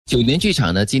九年剧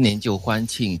场呢，今年就欢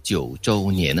庆9周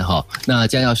年哈。那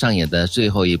将要上演的最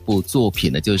后一部作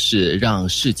品呢，就是《让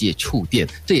世界触电》，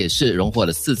这也是荣获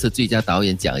了4次最佳导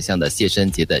演奖项的谢申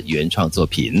杰的原创作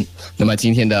品。那么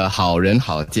今天的好人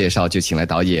好介绍就请来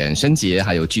导演申杰，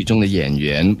还有剧中的演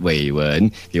员伟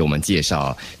文给我们介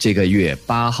绍这个月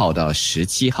8号到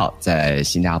17号在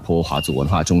新加坡华族文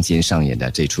化中心上演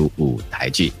的这出舞台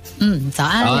剧。早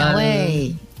安两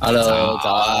位。Hello，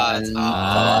 早安，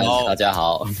大家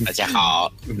好，大家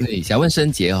好。对，想问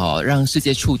申杰哈，让世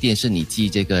界触电是你继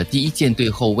这个第一舰队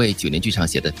后为9年剧场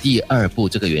写的第2部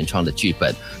这个原创的剧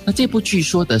本，那这部剧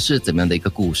说的是怎么样的一个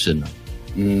故事呢？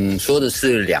说的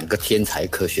是2个天才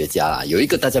科学家啦，有一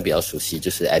个大家比较熟悉，就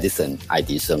是 Edison 爱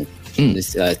迪生。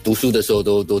读书的时候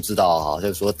都知道，好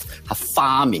像说他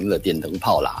发明了电灯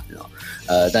泡啦，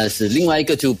但是另外一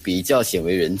个就比较鲜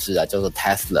为人知啊，叫做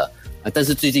Tesla。但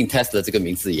是最近 Tesla 这个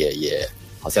名字也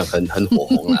好像很火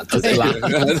红了，对吧？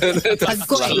很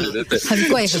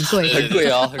贵，很贵，很贵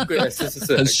哦，很贵，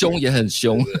是，很凶也很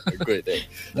凶，很贵，对。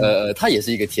他也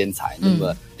是一个天才。那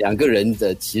么2个人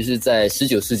的，其实在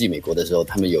19世纪美国的时候，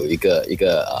他们有一个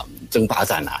争霸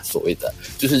战啊，所谓的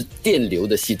就是电流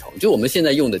的系统，就我们现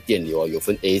在用的电流啊，有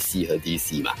分 AC 和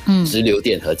DC 嘛，直流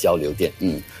电和交流电，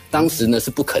当时呢是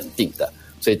不肯定的。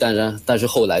所以但是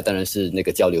后来当然是那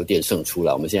个交流电胜出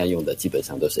了，我们现在用的基本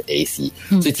上都是 AC。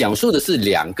所以讲述的是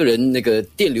2个人那个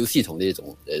电流系统的一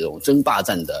种争霸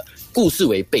战的故事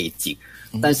为背景。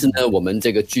但是呢，我们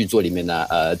这个剧作里面呢，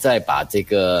再把这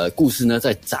个故事呢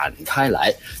再展开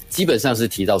来，基本上是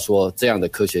提到说这样的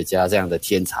科学家，这样的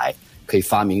天才，可以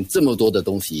发明这么多的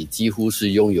东西，几乎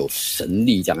是拥有神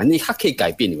力这样。它可以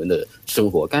改变你们的生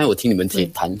活。刚才我听你们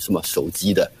谈什么手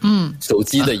机的，手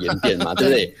机的演变嘛，对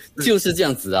不对？就是这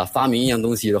样子啊，发明一样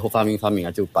东西，然后发明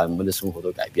啊，就把我们的生活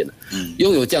都改变了。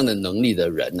拥有这样的能力的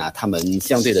人啊，他们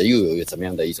相对的又有怎么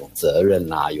样的一种责任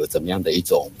啦，有怎么样的一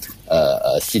种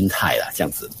心态啦，这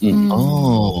样子。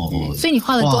所以你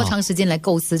花了多长时间来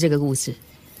构思这个故事？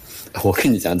我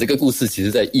跟你讲，这个故事其实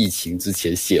在疫情之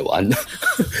前写完了。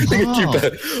那个剧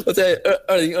本我在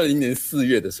2020年4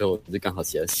月的时候就刚好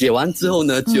写完之后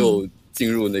呢，就进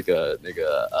入那个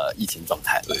疫情状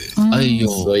态了。哎呦，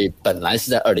所以本来是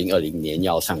在2020年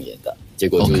要上演的，结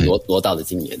果就挪到了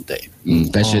今年。对，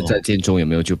但是在建中有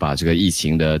没有就把这个疫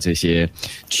情的这些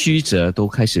曲折都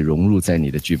开始融入在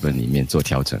你的剧本里面做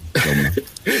调整？有吗？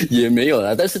也没有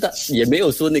啦，但是他也没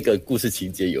有说那个故事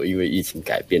情节有因为疫情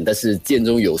改变，但是建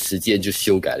中有时间就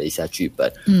修改了一下剧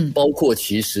本，包括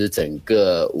其实整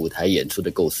个舞台演出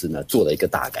的构思呢做了一个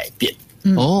大改变。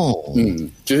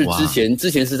就是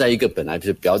之前是在一个本来就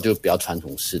是比较传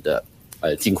统式的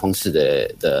镜框式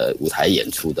的舞台演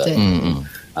出的，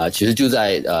其实就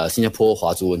在新加坡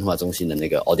华族文化中心的那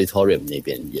个 auditorium 那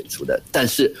边演出的。但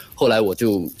是后来我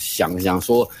就想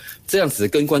说，这样子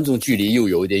跟观众距离又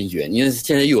有一点远，因为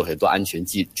现在又有很多安全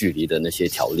距离的那些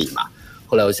条例嘛。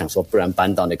后来我想说，不然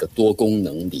搬到那个多功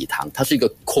能礼堂，它是一个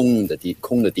空的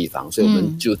地方，所以我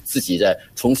们就自己再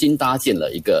重新搭建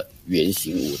了一个圆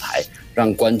形舞台，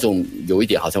让观众有一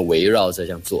点好像围绕着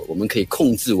这样做，我们可以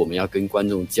控制我们要跟观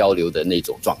众交流的那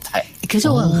种状态。可是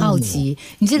我很好奇，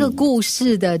你这个故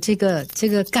事的这个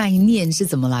概念是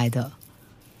怎么来的？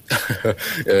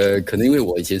可能因为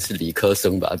我以前是理科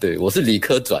生吧，对，我是理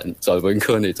科转文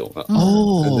科那种啊。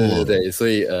对，所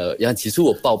以其实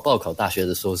我报考大学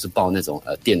的时候是报那种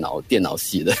电脑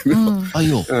系的。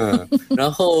然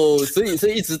后所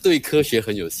以一直对科学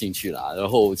很有兴趣啦。然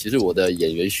后其实我的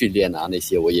演员训练啊那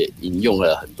些，我也引用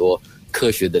了很多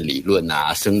科学的理论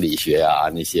啊、生理学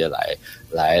啊那些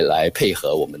来配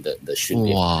合我们的训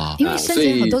练。哇！因为甚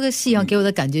至很多个戏给我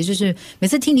的感觉就是每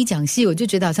次听你讲戏，我就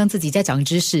觉得好像自己在长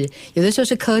知识。有的时候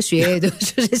是科学，有的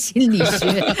时候是心理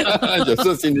学，有时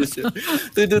候心理学。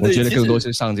对，我觉得更多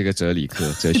是上这个哲学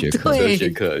课。哲学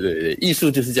课，对，艺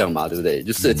术就是这样嘛，对不对？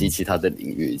就涉及其他的领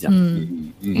域这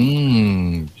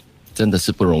样。真的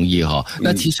是不容易哈。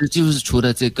那其实就是除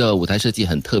了这个舞台设计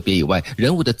很特别以外，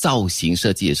人物的造型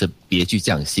设计也是别具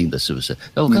匠心的，是不是？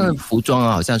那我看到服装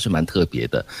啊，好像是蛮特别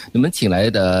的。你们请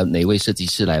来的哪位设计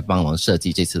师来帮忙设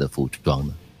计这次的服装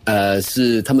呢？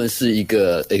他们是一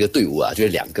个队伍啊，就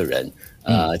是2个人，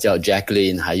叫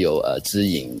Jacqueline 还有知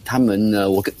颖。他们呢，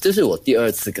这是我第2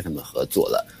次跟他们合作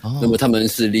了。那么他们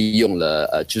是利用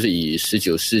了就是以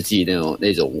19世纪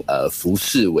那种服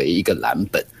饰为一个蓝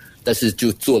本。但是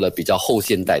就做了比较后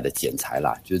现代的剪裁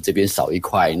啦，就是这边少一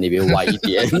块，那边歪一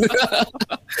点。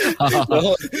然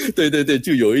后对，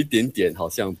就有一点点好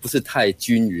像不是太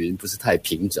均匀，不是太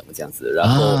平整这样子。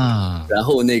然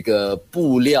后那个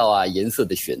布料啊、颜色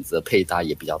的选择、配搭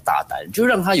也比较大胆，就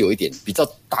让它有一点比较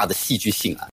大的戏剧性啊。